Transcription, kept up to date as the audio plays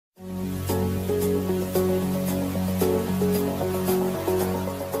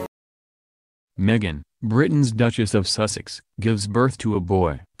Meghan, Britain's Duchess of Sussex, gives birth to a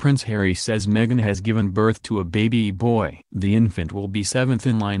boy. Prince Harry says Meghan has given birth to a baby boy. The infant will be seventh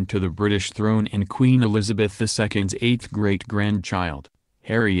in line to the British throne and Queen Elizabeth II's eighth great-grandchild.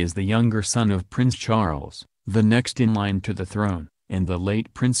 Harry is the younger son of Prince Charles, the next in line to the throne, and the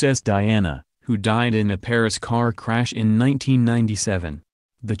late Princess Diana, who died in a Paris car crash in 1997.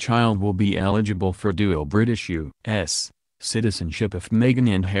 The child will be eligible for dual British U.S. citizenship if Meghan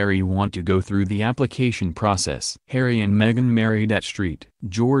and Harry want to go through the application process. Harry and Meghan married at St.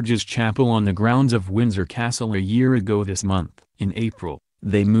 George's Chapel on the grounds of Windsor Castle a year ago this month. In April,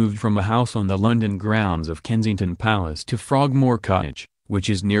 they moved from a house on the London grounds of Kensington Palace to Frogmore Cottage, which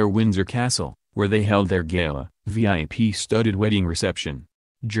is near Windsor Castle, where they held their gala, VIP-studded wedding reception.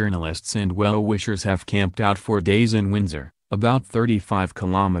 Journalists and well-wishers have camped out for days in Windsor, about 35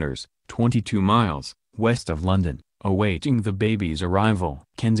 kilometers, 22 miles, west of London, awaiting the baby's arrival.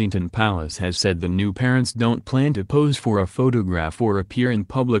 Kensington Palace has said the new parents don't plan to pose for a photograph or appear in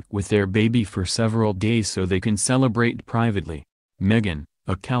public with their baby for several days so they can celebrate privately. Meghan,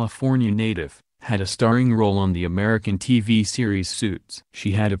 a California native, had a starring role on the American TV series Suits.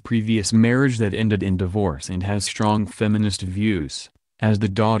 She had a previous marriage that ended in divorce and has strong feminist views. As the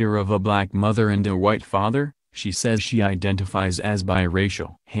daughter of a black mother and a white father, she says she identifies as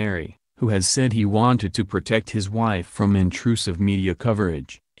biracial. Harry, who has said he wanted to protect his wife from intrusive media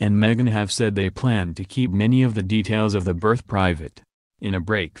coverage, and Meghan have said they plan to keep many of the details of the birth private. In a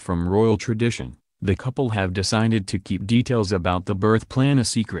break from royal tradition, the couple have decided to keep details about the birth plan a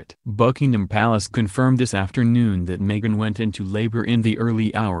secret. Buckingham Palace confirmed this afternoon that Meghan went into labor in the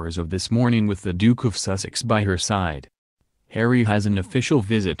early hours of this morning with the Duke of Sussex by her side. Harry has an official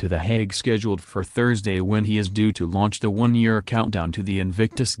visit to The Hague scheduled for Thursday when he is due to launch the one-year countdown to the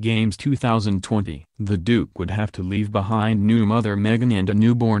Invictus Games 2020. The Duke would have to leave behind new mother Meghan and a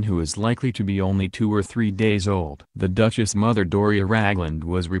newborn who is likely to be only 2 or 3 days old. The Duchess mother Doria Ragland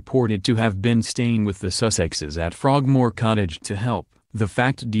was reported to have been staying with the Sussexes at Frogmore Cottage to help. The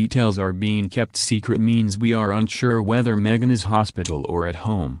fact details are being kept secret means we are unsure whether Meghan is hospital or at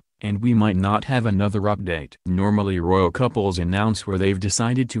home, and we might not have another update. Normally royal couples announce where they've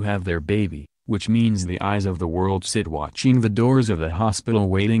decided to have their baby, which means the eyes of the world sit watching the doors of the hospital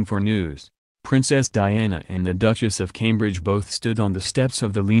waiting for news. Princess Diana and the Duchess of Cambridge both stood on the steps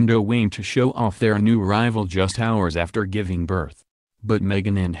of the Lindo wing to show off their new arrival just hours after giving birth. But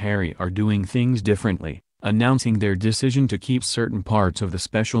Meghan and Harry are doing things differently, announcing their decision to keep certain parts of the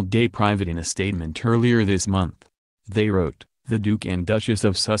special day private in a statement earlier this month. They wrote, "The Duke and Duchess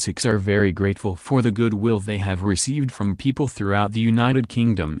of Sussex are very grateful for the goodwill they have received from people throughout the United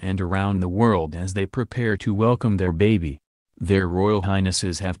Kingdom and around the world as they prepare to welcome their baby. Their Royal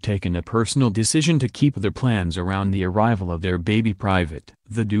Highnesses have taken a personal decision to keep their plans around the arrival of their baby private.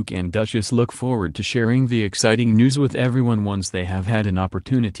 The Duke and Duchess look forward to sharing the exciting news with everyone once they have had an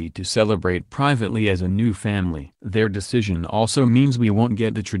opportunity to celebrate privately as a new family. Their decision also means we won't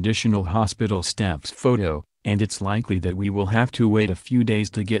get the traditional hospital steps photo, and it's likely that we will have to wait a few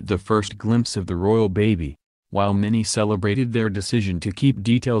days to get the first glimpse of the royal baby." While many celebrated their decision to keep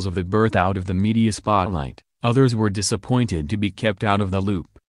details of the birth out of the media spotlight, others were disappointed to be kept out of the loop.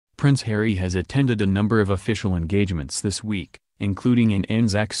 Prince Harry has attended a number of official engagements this week, including an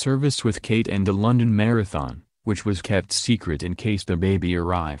Anzac service with Kate and the London Marathon, which was kept secret in case the baby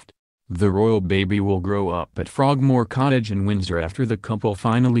arrived. The royal baby will grow up at Frogmore Cottage in Windsor after the couple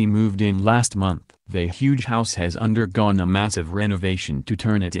finally moved in last month. The huge house has undergone a massive renovation to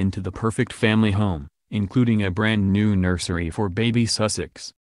turn it into the perfect family home, including a brand new nursery for baby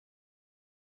Sussex.